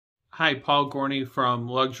Hi, Paul Gorney from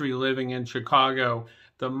Luxury Living in Chicago.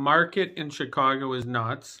 The market in Chicago is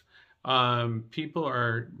nuts. People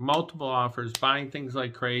are multiple offers, buying things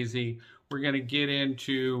like crazy. We're going to get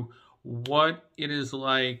into what it is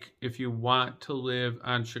like if you want to live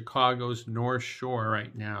on Chicago's North Shore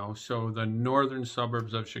right now. So the northern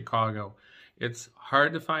suburbs of Chicago. It's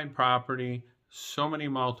hard to find property, so many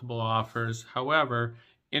multiple offers. However,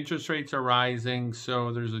 interest rates are rising,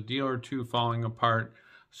 so there's a deal or two falling apart.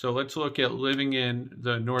 So let's look at living in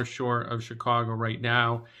the North Shore of Chicago right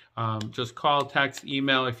now. Just call, text,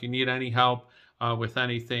 email if you need any help with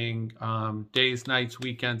anything. Days, nights,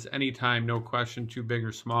 weekends, anytime, no question, too big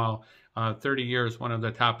or small. 30 years, one of the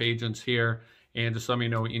top agents here, and just let me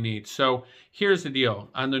know what you need. So here's the deal.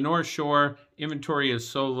 On the North Shore, inventory is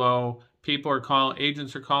so low. People are calling,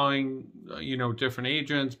 agents are calling, different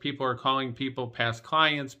agents. People are calling people, past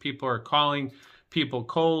clients. People are calling people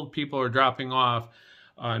cold. People are dropping off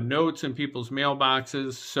notes in people's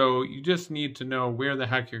mailboxes. So you just need to know where the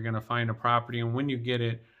heck you're going to find a property, and when you get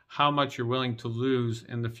it, how much you're willing to lose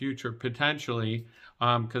in the future potentially,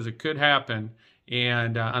 because it could happen.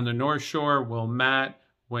 And on the North Shore, Wilmette,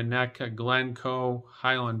 Winnetka, Glencoe,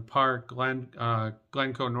 Highland Park,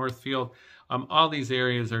 Glencoe, Northfield, all these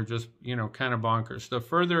areas are just, kind of bonkers. The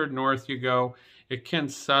further north you go, it can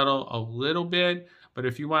settle a little bit, but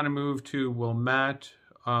if you want to move to Wilmette,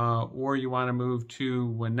 or you want to move to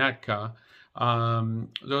Winnetka,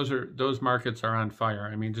 those markets are on fire.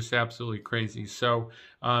 I mean, just absolutely crazy. So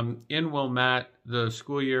in Wilmette, the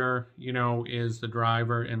school year, is the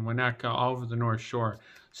driver. In Winnetka, all over the North Shore.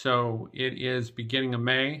 So it is beginning of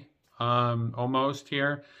May, almost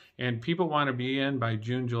here, and people want to be in by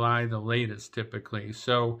June, July, the latest typically.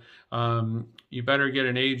 So you better get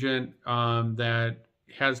an agent that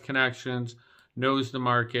has connections, knows the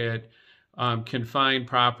market, can find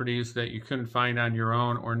properties that you couldn't find on your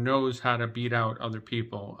own, or knows how to beat out other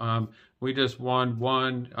people. We just won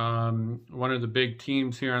one of the big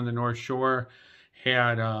teams here on the North Shore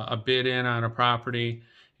had a bid in on a property,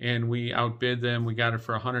 and we outbid them. We got it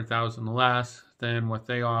for $100,000 less than what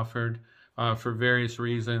they offered for various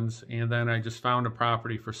reasons. And then I just found a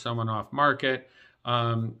property for someone off market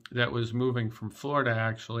that was moving from Florida,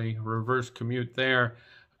 actually, reverse commute there,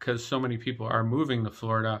 because so many people are moving to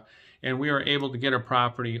Florida. And we were able to get a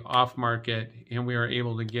property off market, and we were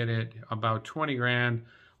able to get it about 20 grand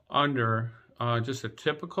under just a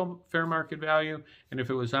typical fair market value. And if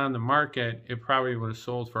it was on the market, it probably would have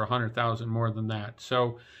sold for 100,000 more than that.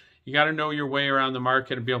 So you got to know your way around the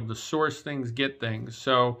market and be able to source things, get things.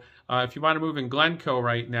 So if you want to move in Glencoe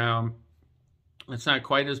right now, it's not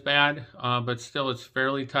quite as bad, but still it's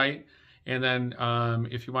fairly tight. And then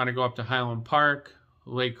if you want to go up to Highland Park,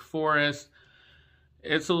 Lake Forest,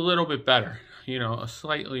 it's a little bit better,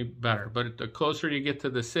 slightly better. But the closer you get to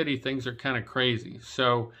the city, things are kind of crazy.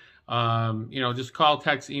 So, just call,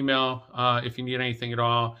 text, email if you need anything at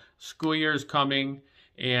all. School year is coming,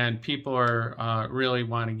 and people are really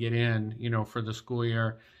want to get in, for the school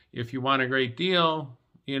year. If you want a great deal,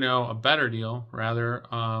 a better deal, rather,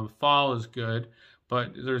 fall is good.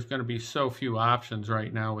 But there's going to be so few options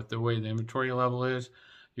right now with the way the inventory level is.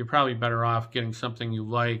 You're probably better off getting something you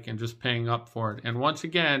like and just paying up for it. And once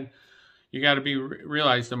again, you got to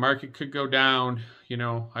realize the market could go down.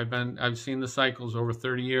 I've seen the cycles over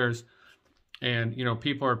 30 years, and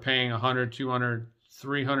people are paying 100, 200,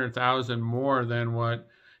 300,000 more than what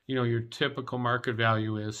your typical market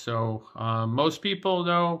value is. So most people,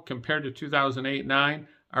 though, compared to 2008-9,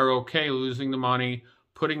 are okay losing the money,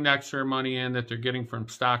 putting the extra money in that they're getting from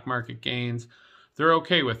stock market gains. They're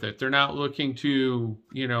okay with it. They're not looking to,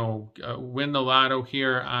 win the lotto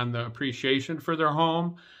here on the appreciation for their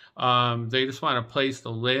home. They just want a place to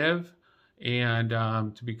live and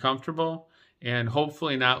to be comfortable and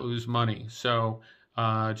hopefully not lose money. So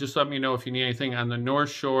just let me know if you need anything on the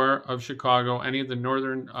North Shore of Chicago, any of the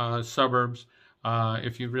northern suburbs,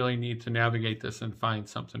 if you really need to navigate this and find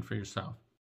something for yourself.